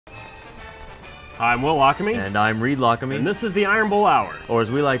I'm Will Lockamy. And I'm Reed Lockamy. And this is the Iron Bowl Hour. Or as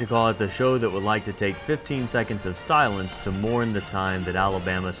we like to call it, the show that would like to take 15 seconds of silence to mourn the time that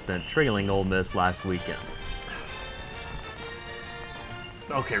Alabama spent trailing Ole Miss last weekend.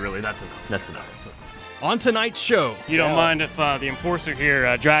 Okay, really, that's enough. That's enough. On tonight's show, you don't mind if the enforcer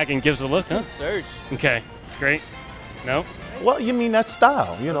here, Dragon, gives a look, huh? Search. Okay, it's great. No? Well, you mean that's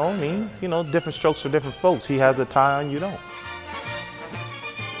style, you know what I mean? You know, different strokes for different folks. He has a tie on, you don't.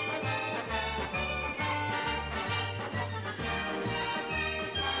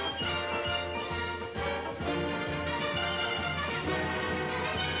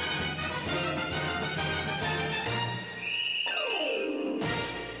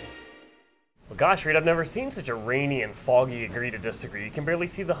 Gosh, Reed, I've never seen such a rainy and foggy agree to disagree. You can barely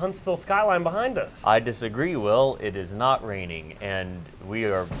see the Huntsville skyline behind us. I disagree, Will. It is not raining, and we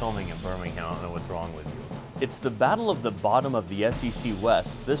are filming in Birmingham. I don't know what's wrong with you. It's the battle of the bottom of the SEC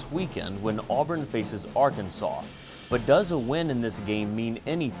West this weekend when Auburn faces Arkansas. But does a win in this game mean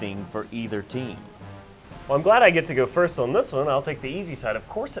anything for either team? Well, I'm glad I get to go first on this one. I'll take the easy side. Of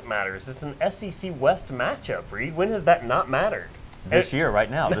course it matters. It's an SEC West matchup, Reed. When has that not mattered? This year, right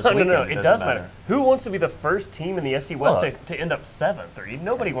now, this no, weekend, no, it does matter. Who wants to be the first team in the SEC West to end up 7th? Or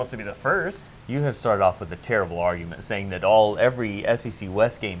nobody wants to be the first. You have started off with a terrible argument saying that every SEC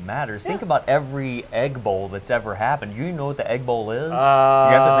West game matters. Think about every Egg Bowl that's ever happened. You know what the Egg Bowl is? You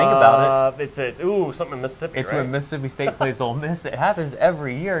have to think about it. It's something in Mississippi, It's right? when Mississippi State plays Ole Miss. It happens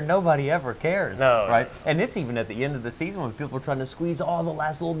every year. Nobody ever cares, right? And it's even at the end of the season when people are trying to squeeze all the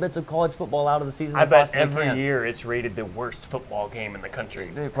last little bits of college football out of the season. I bet every year it's rated the worst football game in the country.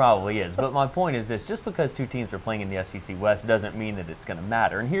 It probably is. But my point is this. Just because two teams are playing in the SEC West doesn't mean that it's going to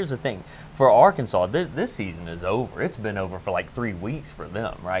matter. And here's the thing. For Arkansas, this season is over. It's been over for like 3 weeks for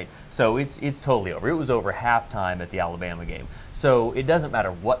them, right? So it's totally over. It was over halftime at the Alabama game. So it doesn't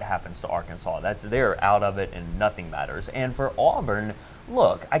matter what happens to Arkansas. They're out of it and nothing matters. And for Auburn,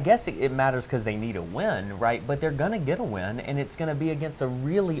 look, I guess it matters because they need a win, right? But they're going to get a win, and it's going to be against a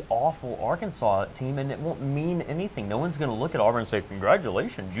really awful Arkansas team, and it won't mean anything. No one's going to look at Auburn and say,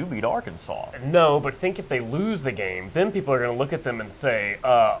 congratulations, you beat Arkansas. No, but think if they lose the game, then people are going to look at them and say,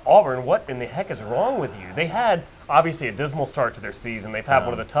 Auburn, what in the heck is wrong with you? They had obviously a dismal start to their season. They've had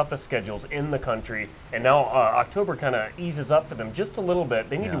one of the toughest schedules in the country, and now October kind of eases up for them just a little bit.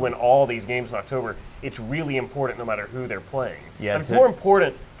 They need to win all these games in October. It's really important no matter who they're playing. Yeah, it's more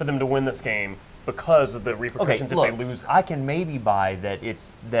important for them to win this game because of the repercussions if they lose it. I can maybe buy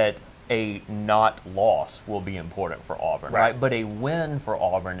that a not loss will be important for Auburn, right? But a win for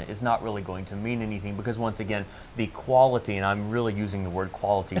Auburn is not really going to mean anything because, once again, the quality, and I'm really using the word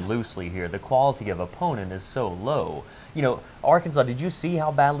quality loosely here, the quality of opponent is so low. You know, Arkansas, did you see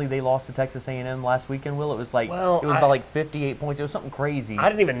how badly they lost to Texas A&M last weekend, Will? It was like, it was about like 58 points. It was something crazy. I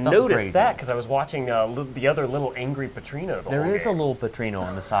didn't even notice that because I was watching the other little angry Petrino. There is a little Petrino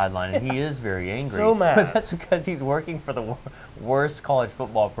on the sideline, and he is very angry. So mad. But that's because he's working for the worst college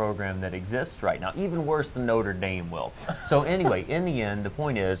football program that exists right now, even worse than Notre Dame, Will. So anyway, in the end, the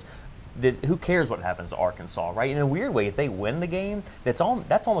point is, who cares what happens to Arkansas, right? In a weird way, if they win the game, that's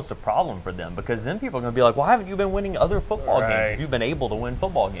almost a problem for them because then people are going to be like, well, haven't you been winning other football games? You've been able to win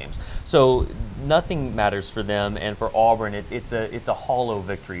football games. So nothing matters for them, and for Auburn, it's a hollow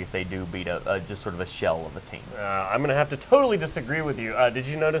victory if they do beat just sort of a shell of a team. I'm going to have to totally disagree with you. Did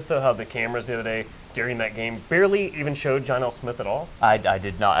you notice, though, how the cameras the other day during that game barely even showed John L. Smith at all? I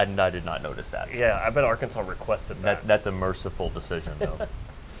did not notice that. Yeah, I bet Arkansas requested that. That's a merciful decision, though.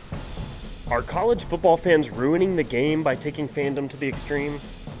 Are college football fans ruining the game by taking fandom to the extreme?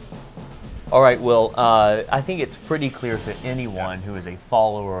 All right, Will, I think it's pretty clear to anyone who is a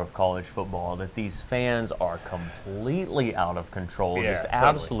follower of college football that these fans are completely out of control, just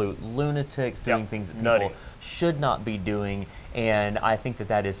absolute lunatics doing things that people should not be doing, and I think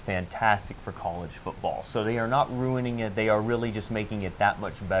that is fantastic for college football. So they are not ruining it. They are really just making it that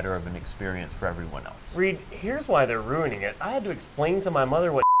much better of an experience for everyone else. Reed, here's why they're ruining it. I had to explain to my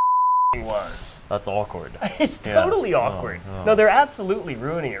mother what was. That's awkward. It's totally awkward. No, they're absolutely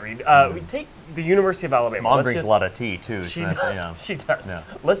ruining it, Reed. We take the University of Alabama. Mom drinks a lot of tea, too. She does. Yeah.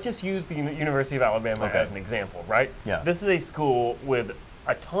 Let's just use the University of Alabama as an example, right? Yeah. This is a school with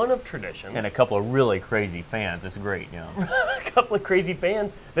a ton of tradition. And a couple of really crazy fans. It's great, you know. A couple of crazy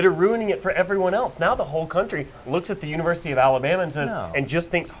fans that are ruining it for everyone else. Now the whole country looks at the University of Alabama and says, and just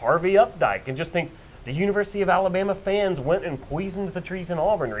thinks Harvey Updike, and just thinks the University of Alabama fans went and poisoned the trees in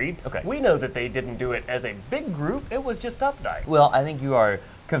Auburn, Reed. We know that they didn't do it as a big group. It was just Updike. Well, I think you are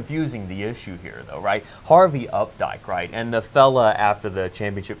confusing the issue here, though, right? Harvey Updike, right, and the fella after the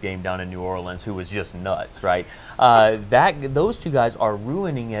championship game down in New Orleans who was just nuts, right? Those two guys are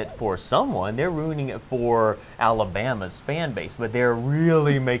ruining it for someone. They're ruining it for Alabama's fan base, but they're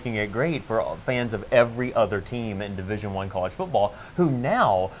really making it great for fans of every other team in Division I college football who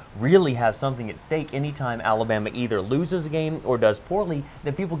now really have something at stake. Anytime Alabama either loses a game or does poorly,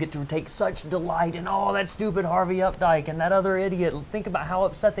 then people get to take such delight in, oh, that stupid Harvey Updike and that other idiot. Think about how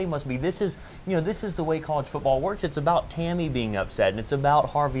upset they must be. This is the way college football works. It's about Tammy being upset, and it's about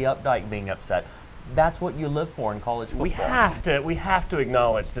Harvey Updike being upset. That's what you live for in college football. We have to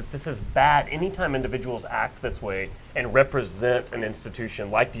acknowledge that this is bad. Anytime individuals act this way and represent an institution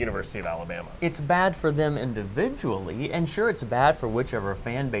like the University of Alabama. It's bad for them individually, and sure, it's bad for whichever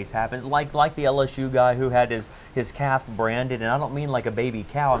fan base happens. Like the LSU guy who had his calf branded, and I don't mean like a baby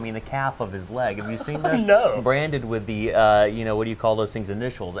cow. I mean the calf of his leg. Have you seen this? No. Branded with the what do you call those things?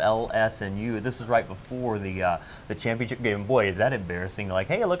 Initials, L, S, and U. This was right before the championship game. Boy, is that embarrassing! Like,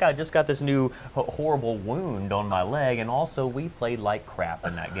 hey, look, I just got this new horrible wound on my leg, and also we played like crap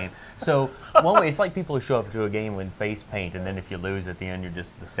in that game. So one way, it's like people who show up to a game with face paint, and then if you lose at the end, you're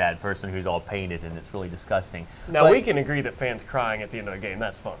just the sad person who's all painted, and it's really disgusting. Now, we can agree that fans crying at the end of the game,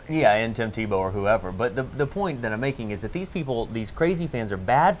 that's funny. Yeah, and Tim Tebow or whoever. But the point that I'm making is that these people, these crazy fans, are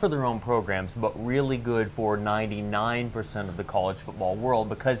bad for their own programs, but really good for 99% of the college football world,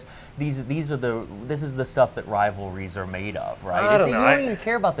 because this is the stuff that rivalries are made of, right? You don't even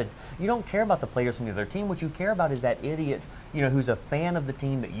care about the players from the other team. What you care about is that idiot, who's a fan of the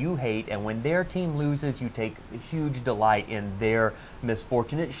team that you hate, and when their team loses, you take huge delight in their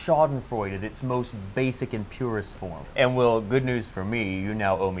misfortune. It's schadenfreude at its most basic and purest form. And well, good news for me, you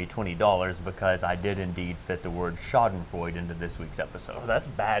now owe me $20 because I did indeed fit the word schadenfreude into this week's episode. Oh, that's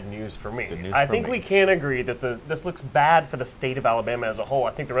bad news for me. Good news I for think me. we can agree that this looks bad for the state of Alabama as a whole.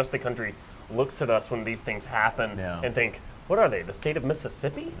 I think the rest of the country looks at us when these things happen and think, what are they, the state of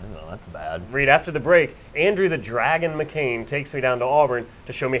Mississippi? No, that's bad. Read after the break. Andrew the Dragon McCain takes me down to Auburn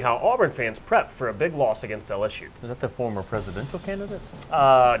to show me how Auburn fans prep for a big loss against LSU. Is that the former presidential candidate?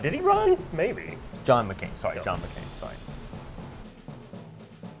 Did he run? Maybe. John McCain, sorry.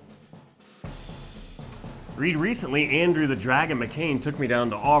 Read recently, Andrew the Dragon McCain took me down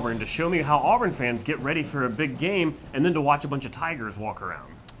to Auburn to show me how Auburn fans get ready for a big game and then to watch a bunch of Tigers walk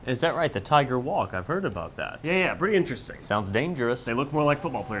around. Is that right? The Tiger Walk. I've heard about that. Yeah, pretty interesting. Sounds dangerous. They look more like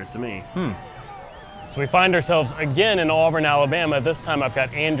football players to me. So we find ourselves again in Auburn, Alabama. This time I've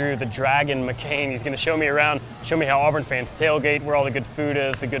got Andrew the Dragon McCain. He's going to show me around, show me how Auburn fans tailgate, where all the good food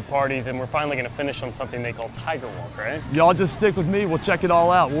is, the good parties, and we're finally going to finish on something they call Tiger Walk, right? Y'all just stick with me. We'll check it all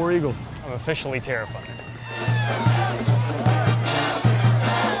out. War Eagle. I'm officially terrified.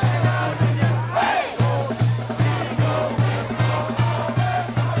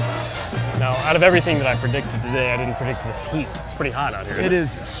 Now, out of everything that I predicted today, I didn't predict this heat. It's pretty hot out here. It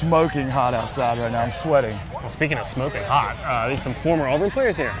is smoking hot outside right now. I'm sweating. Well, speaking of smoking hot, there's some former Auburn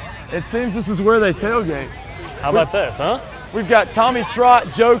players here. It seems this is where they tailgate. How about this, huh? We've got Tommy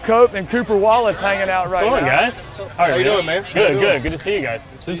Trott, Joe Cope, and Cooper Wallace hanging out right now. What's going on, guys? How you doing, man? Good to see you guys.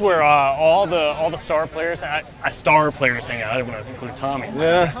 This is where all the star players, star players hang out. I don't want to include Tommy.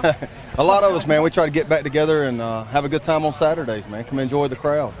 Yeah, a lot of us, man. We try to get back together and have a good time on Saturdays, man. Come enjoy the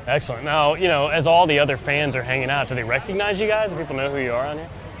crowd. Excellent. Now, as all the other fans are hanging out, do they recognize you guys? Do people know who you are on here?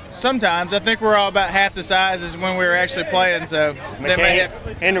 Sometimes. I think we're all about half the size as when we were actually playing, so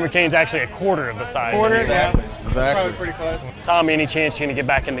Andrew McCain's actually a quarter of the size. Exactly. Probably pretty close. Tommy, any chance you're going to get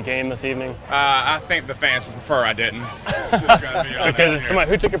back in the game this evening? I think the fans would prefer I didn't. Just gotta be honest Because somebody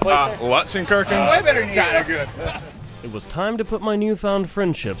who took your place there? Lutzenkirchen. Way better than Kind of good. It was time to put my newfound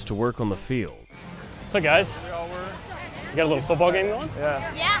friendships to work on the field. So, guys, you got a little football game going?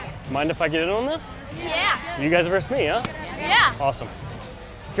 Yeah. Mind if I get in on this? Yeah. You guys versus me, huh? Yeah. Awesome.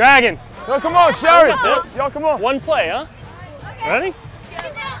 Dragon! Yo, come on, Sherry. This? Y'all, come on. One play, huh? Ready?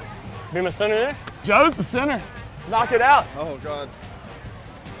 Be my center there? Joe's the center. Knock it out. Oh, God.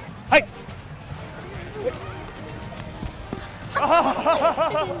 Hey!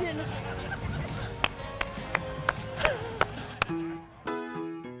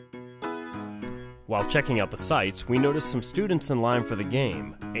 While checking out the sights, we noticed some students in line for the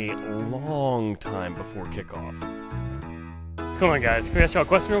game a long time before kickoff. What's going on, guys? Can we ask y'all a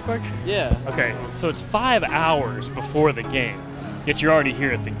question real quick? Yeah. Okay, so it's 5 hours before the game, yet you're already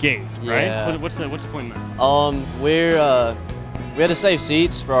here at the gate, right? Yeah. What's the point in that? We had to save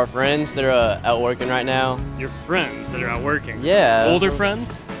seats for our friends that are out working right now. Your friends that are out working? Yeah. Older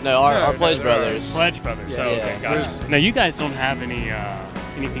friends? No, our Pledge brothers. Pledge brothers. Yeah, Okay, yeah. gotcha. Now, you guys don't have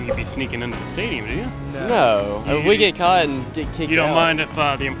any anything you'd be sneaking into the stadium, do you? No. We get caught and get kicked out. You don't mind if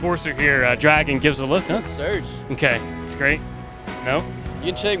the enforcer here, Dragon, gives a look, huh? Search. Okay, that's great. No? You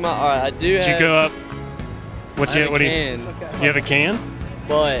can check my. All right, I do Did have. you go up? What's I it? have What a do you? can, You have a can?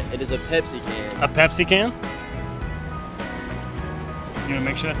 but it is a Pepsi can. A Pepsi can? You want to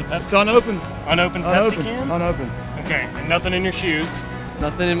make sure that's a Pepsi? It's unopened. Unopened Pepsi can? Unopened. Okay, and nothing in your shoes.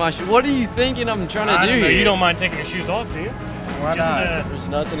 Nothing in my shoe. What are you thinking I'm trying to I do don't know, here? You don't mind taking your shoes off, do you? Why not? There's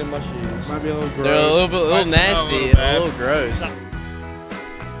nothing in my shoes. Might be a little gross. They're a little nasty, a little gross.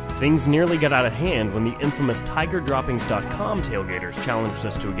 Things nearly got out of hand when the infamous TigerDroppings.com tailgaters challenged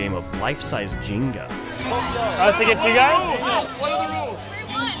us to a game of life-size Jenga. Us against you guys? What are the rules?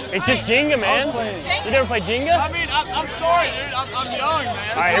 It's just Jenga, man. You never play Jenga? I mean, I'm sorry, dude. I'm young,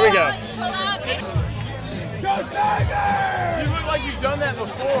 man. All right, here we go. Go Tigers! You look like you've done that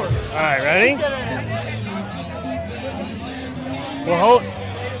before. All right, ready? Well, hold.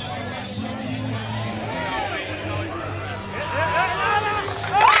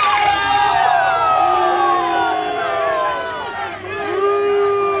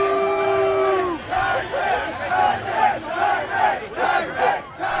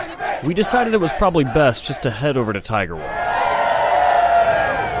 We decided it was probably best just to head over to Tiger Walk.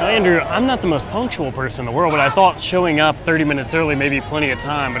 Now, Andrew, I'm not the most punctual person in the world, but I thought showing up 30 minutes early may be plenty of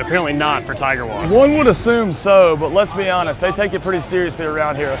time, but apparently not for Tiger Walk. One would assume so, but let's be honest, they take it pretty seriously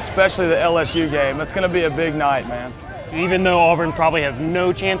around here, especially the LSU game. It's going to be a big night, man. Even though Auburn probably has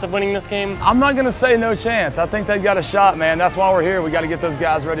no chance of winning this game? I'm not going to say no chance. I think they've got a shot, man. That's why we're here. We got to get those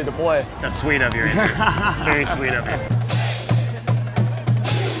guys ready to play. That's sweet of you, Andrew. That's very sweet of you.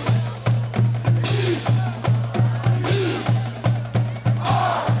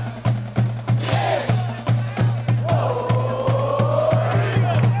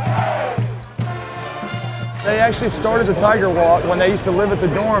 They actually started the Tiger Walk when they used to live at the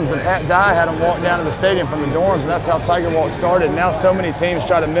dorms, and Pat Dye had them walk down to the stadium from the dorms, and that's how Tiger Walk started. And now so many teams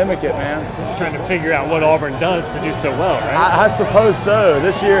try to mimic it, man. Trying to figure out what Auburn does to do so well, right? I suppose so.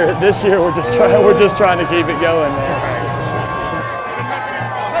 This year we're just trying to keep it going, man.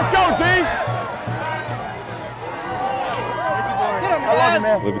 Let's go, T. I love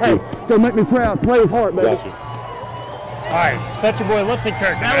you, man. Hey, go make me proud. Play with heart, baby. Got you. All right, so that's your boy Lutzy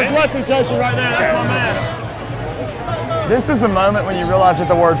Kirk. That was Lutzy coaching right there. That's my man. This is the moment when you realize that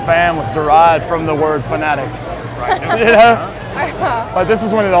the word fan was derived from the word fanatic. Right. You know? Like, this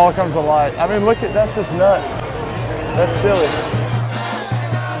is when it all comes to light. I mean, look at, that's just nuts. That's silly.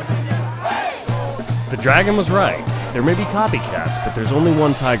 The Dragon was right. There may be copycats, but there's only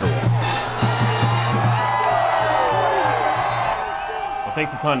one Tiger Walk. Well,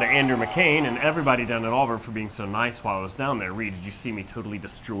 thanks a ton to Andrew McCain and everybody down at Auburn for being so nice while I was down there. Reed, did you see me totally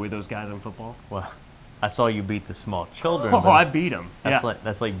destroy those guys in football? Well, I saw you beat the small children. Oh, but I beat them.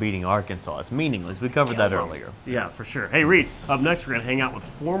 That's like beating Arkansas. It's meaningless. We covered that earlier. Yeah, for sure. Hey, Reed, up next we're going to hang out with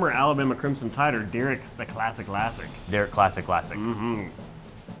former Alabama Crimson Tider Derrick the Classic Lassic. Derrick Classic. Mm-hmm.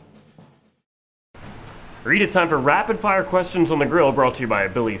 Reed, it's time for rapid fire questions on the grill, brought to you by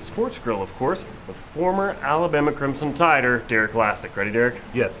Billy's Sports Grill, of course, with former Alabama Crimson Tider Derrick Lassic. Ready, Derrick?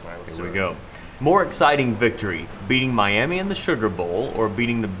 Yes. All right, Here we go. More exciting victory, beating Miami in the Sugar Bowl or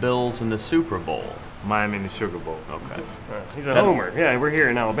beating the Bills in the Super Bowl? Miami in the Sugar Bowl. Okay. He's a homer. Yeah, we're here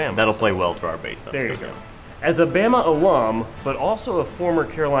in Alabama. That'll play well to our base. That's There you good. go. As a Bama alum, but also a former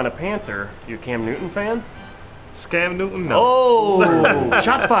Carolina Panther, you a Cam Newton fan? Scam Newton? No. Oh,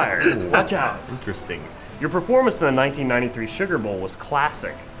 shots fired. Watch out. Interesting. Your performance in the 1993 Sugar Bowl was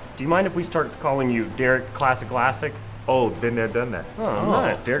classic. Do you mind if we start calling you Derrick Classic Lassic? Oh, been there, done that. Oh,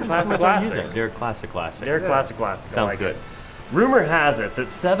 nice. Derrick Classic Classic. Classic. Derrick Classic. Derrick Classic Classic. I Sounds like good. it. Rumor has it that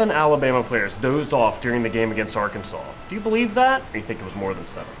 7 Alabama players dozed off during the game against Arkansas. Do you believe that, or you think it was more than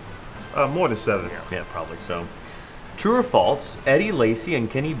 7? More than 7. Yeah, probably so. True or false, Eddie Lacy and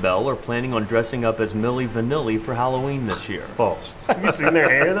Kenny Bell are planning on dressing up as Milli Vanilli for Halloween this year. False. Have you seen their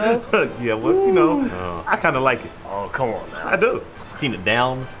hair, though? Yeah, well, you know, I kind of like it. Oh, come on now. I do. Seen it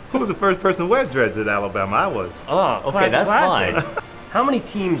down? Who was the first person who wears dreads at Alabama? I was. Oh, Okay, that's classic. fine. How many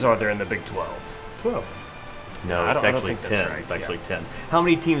teams are there in the Big 12? 12. No, I it's don't actually think that's 10. right, It's actually 10. How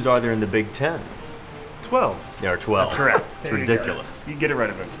many teams are there in the Big 10? 12. There are 12. That's correct. It's There you go. ridiculous. You get it right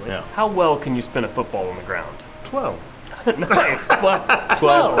eventually. Yeah. How well can you spin a football on the ground? 12. Nice. 12.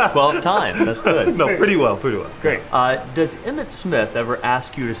 12 times. That's good. No, pretty well, pretty well. Great. Does Emmitt Smith ever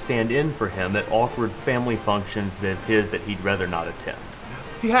ask you to stand in for him at awkward family functions that he'd rather not attend?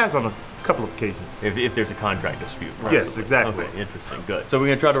 He has on a couple of occasions. If there's a contract dispute. Yes, exactly. Okay, interesting. Good. So we're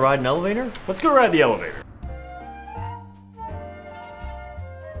going to try to ride an elevator? Let's go ride the elevator.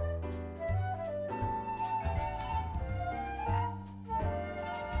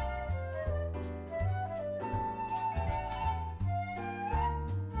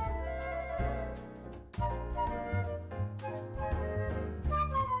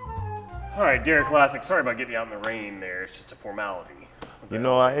 All right, Derrick Lassic, sorry about getting you out in the rain there. It's just a formality. You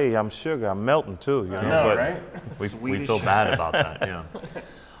know, hey, I'm sugar. I'm melting too. You know, know, but right? We feel bad about that, yeah.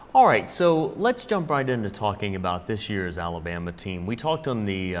 All right, so let's jump right into talking about this year's Alabama team. We talked on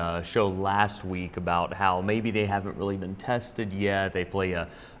the show last week about how maybe they haven't really been tested yet. They play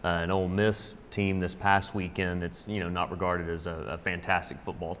an Ole Miss team this past weekend. It's not regarded as a fantastic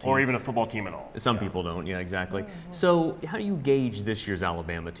football team, or even a football team at all. Some people don't. Yeah, exactly. So how do you gauge this year's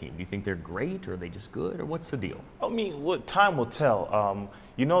Alabama team? Do you think they're great, or are they just good, or what's the deal? I mean, what time will tell.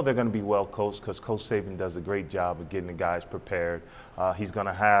 You know they're going to be well coached because Coach Saban does a great job of getting the guys prepared. He's going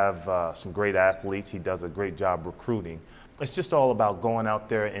to have some great athletes. He does a great job recruiting. It's just all about going out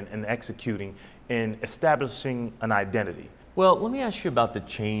there and executing and establishing an identity. Well, let me ask you about the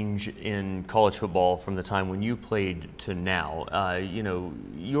change in college football from the time when you played to now.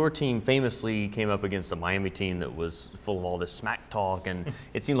 Your team famously came up against a Miami team that was full of all this smack talk, and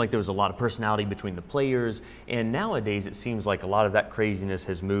it seemed like there was a lot of personality between the players. And nowadays, it seems like a lot of that craziness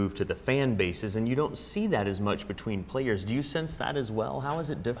has moved to the fan bases, and you don't see that as much between players. Do you sense that as well? How is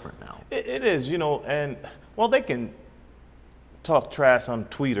it different now? It is, and well, they can talk trash on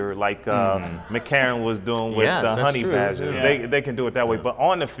Twitter like McCain was doing with the Honey Badger. Yeah. They can do it that way, but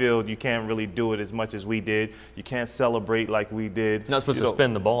on the field you can't really do it as much as we did. You can't celebrate like we did. You're not supposed to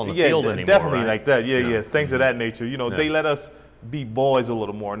spin the ball in the field anymore. Definitely right? like that. Yeah, things of that nature. They let us be boys a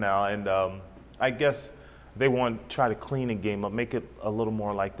little more now, and I guess they want to try to clean the game up, make it a little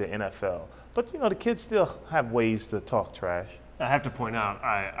more like the NFL. But the kids still have ways to talk trash. I have to point out,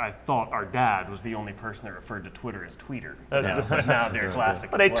 I thought our dad was the only person that referred to Twitter as tweeter. But now Derrick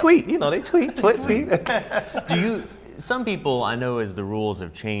Lassic. But they tweet, they tweet. Some people, I know as the rules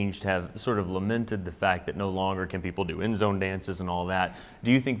have changed, have sort of lamented the fact that no longer can people do end zone dances and all that.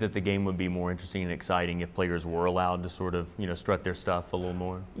 Do you think that the game would be more interesting and exciting if players were allowed to sort of, strut their stuff a little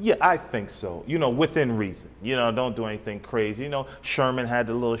more? Yeah, I think so. Within reason. Don't do anything crazy. Sherman had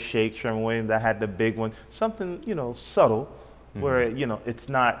the little shake, Sherman Williams, that had the big one. Something, subtle. Where it's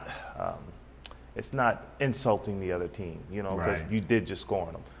not insulting the other team, because you did just score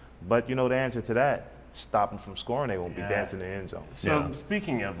on them. But the answer to that, stop them from scoring, they won't be dancing in the end zone. So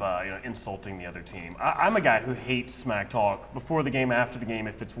speaking of insulting the other team, I'm a guy who hates smack talk before the game, after the game,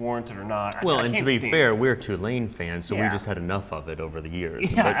 if it's warranted or not. Well, and to be fair, we're Tulane fans, so we just had enough of it over the years.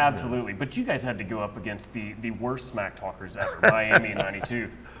 Yeah, absolutely. But you guys had to go up against the worst smack talkers ever, Miami in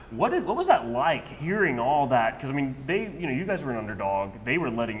 '92. What was that like, hearing all that? Because, I mean, you guys were an underdog. They were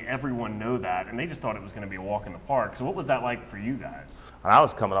letting everyone know that, and they just thought it was going to be a walk in the park. So what was that like for you guys? When I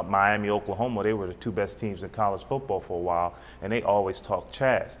was coming up, Miami, Oklahoma, they were the two best teams in college football for a while, and they always talked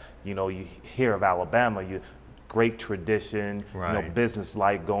trash. You hear of Alabama, great tradition,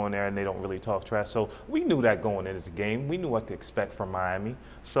 business-like going there, and they don't really talk trash. So we knew that going into the game. We knew what to expect from Miami.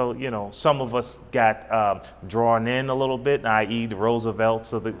 So, some of us got drawn in a little bit, i.e. the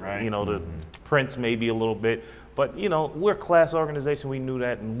Roosevelts of the, the Prince maybe a little bit. But, we're a class organization. We knew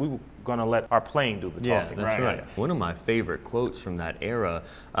that, and we were going to let our playing do the talking. Yeah, that's right. One of my favorite quotes from that era,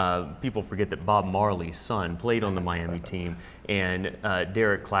 people forget that Bob Marley's son played on the Miami team, and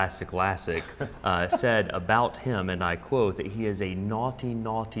Derrick Lassic said about him, and I quote, that he is a naughty,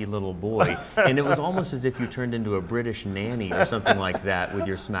 naughty little boy. And it was almost as if you turned into a British nanny or something like that with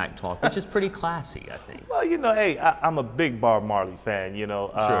your smack talk, which is pretty classy, I think. Well, hey, I'm a big Bob Marley fan,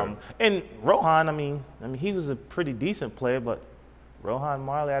 Sure. And Rohan, I mean, he was a pretty decent player, but Rohan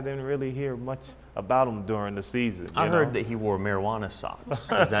Marley, I didn't really hear much about him during the season. I heard that he wore marijuana socks.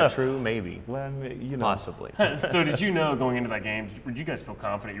 Is that true? Maybe. Well, I mean, Possibly. So did you know going into that game, did you guys feel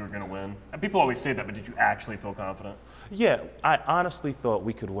confident you were going to win? And people always say that, but did you actually feel confident? Yeah, I honestly thought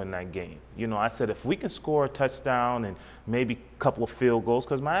we could win that game. I said if we can score a touchdown and maybe a couple of field goals,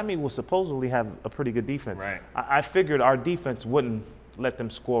 because Miami will supposedly have a pretty good defense. Right. I figured our defense wouldn't let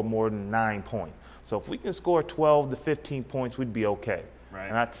them score more than 9 points. So if we can score 12 to 15 points, we'd be okay. Right.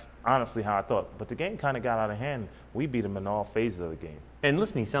 And that's honestly how I thought. But the game kind of got out of hand. We beat them in all phases of the game. And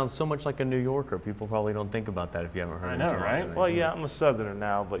listen, he sounds so much like a New Yorker. People probably don't think about that if you haven't heard him. I know, right? Well, yeah, I'm a Southerner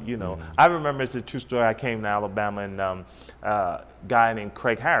now, but I remember, it's a true story. I came to Alabama, and a guy named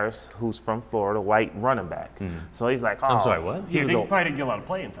Craig Harris, who's from Florida, white running back. So he's like, I'm sorry, what? He probably didn't get a lot of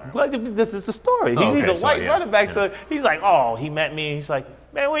playing time. Well, this is the story. He's a white running back, so he's like, he met me, and he's like,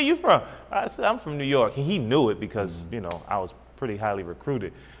 man, where you from? I said, I'm from New York. And he knew it because, I was pretty highly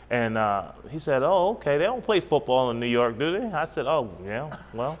recruited. And he said, oh, okay, they don't play football in New York, do they? I said, oh, yeah,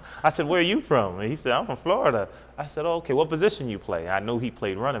 well. I said, where are you from? And he said, I'm from Florida. I said, oh, okay, what position you play? I knew he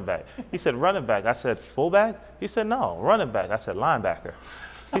played running back. He said, running back. I said, fullback? He said, no, running back. I said, linebacker.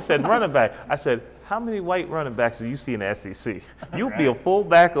 He said, running back. I said, how many white running backs do you see in the SEC? You'll be a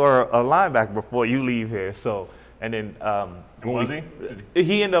fullback or a linebacker before you leave here. So, and then was he?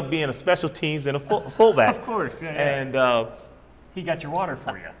 He ended up being a special teams and a fullback. Of course, yeah. And he got your water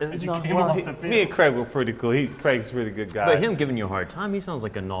for you as you came well, off the field. me and Craig were pretty cool. Craig's a pretty good guy. But him giving you a hard time, he sounds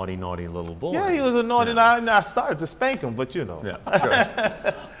like a naughty, naughty little boy. Yeah, he was a naughty. I started to spank him, but you know. Yeah, sure.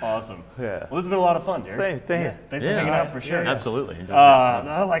 Awesome. Yeah. Well, this has been a lot of fun, Derek. Thanks for hanging out for sure. Yeah, absolutely.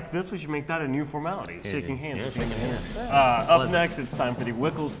 I like this. We should make that a new formality. Shaking hands. Yeah, shaking hands. Up next, it's time for the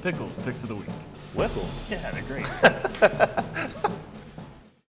Wickles Pickles Picks of the Week. Wickles? Yeah, they're great.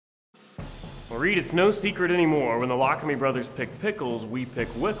 Well, Reed, it's no secret anymore. When the Lockamy brothers pick pickles, we pick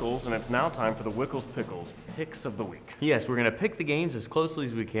Wickles, and it's now time for the Wickles Pickles Picks of the Week. Yes, we're going to pick the games as closely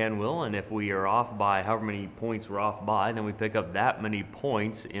as we can, Will, and if we are off by however many points we're off by, then we pick up that many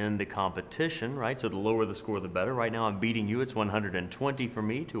points in the competition, right? So the lower the score, the better. Right now I'm beating you. It's 120 for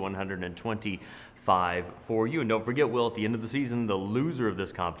me to 125 for you. And don't forget, Will, at the end of the season, the loser of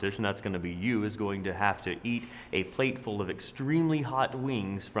this competition, that's going to be you, is going to have to eat a plate full of extremely hot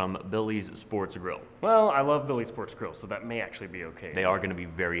wings from Billy's Sports Grill. Well, I love Billy's Sports Grill, so that may actually be okay. They are going to be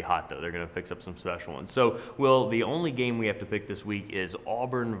very hot, though. They're going to fix up some special ones. So, Will, the only game we have to pick this week is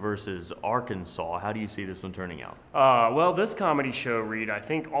Auburn versus Arkansas. How do you see this one turning out? Well, this comedy show, Reed, I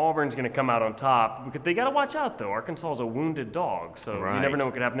think Auburn's going to come out on top. Because they got to watch out, though. Arkansas is a wounded dog, so you never know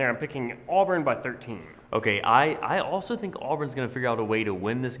what could happen there. I'm picking Auburn by 13. Okay, I also think Auburn's going to figure out a way to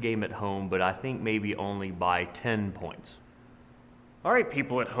win this game at home, but I think maybe only by 10 points. All right,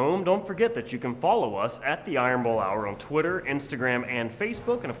 people at home, don't forget that you can follow us at the Iron Bowl Hour on Twitter, Instagram, and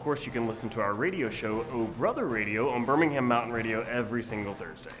Facebook. And, of course, you can listen to our radio show, Oh Brother Radio, on Birmingham Mountain Radio every single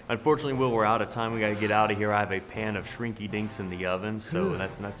Thursday. Unfortunately, Will, we're out of time. We got to get out of here. I have a pan of Shrinky Dinks in the oven, so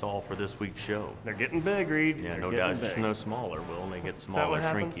that's all for this week's show. They're getting big, Reed. Yeah, no doubt. Just no smaller, Will. They get smaller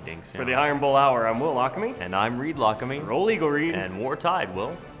Shrinky Dinks. For the Iron Bowl Hour, I'm Will Lockamy. And I'm Reed Lockamy. Roll Eagle, Reed. And War Tide,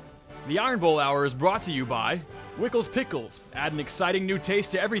 Will. The Iron Bowl Hour is brought to you by Wickles Pickles. Add an exciting new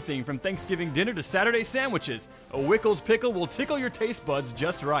taste to everything from Thanksgiving dinner to Saturday sandwiches. A Wickles pickle will tickle your taste buds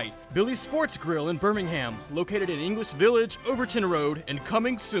just right. Billy's Sports Grill in Birmingham, located in English Village, Overton Road, and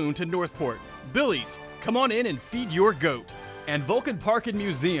coming soon to Northport. Billy's, come on in and feed your goat. And Vulcan Park and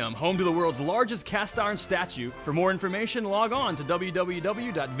Museum, home to the world's largest cast iron statue. For more information, log on to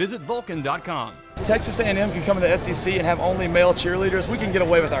www.visitvulcan.com. Texas A&M can come to the SEC and have only male cheerleaders. We can get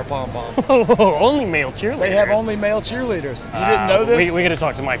away with our pom-poms. Oh, only male cheerleaders? They have only male cheerleaders. You didn't know this? We got to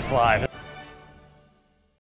talk to Mike Slive.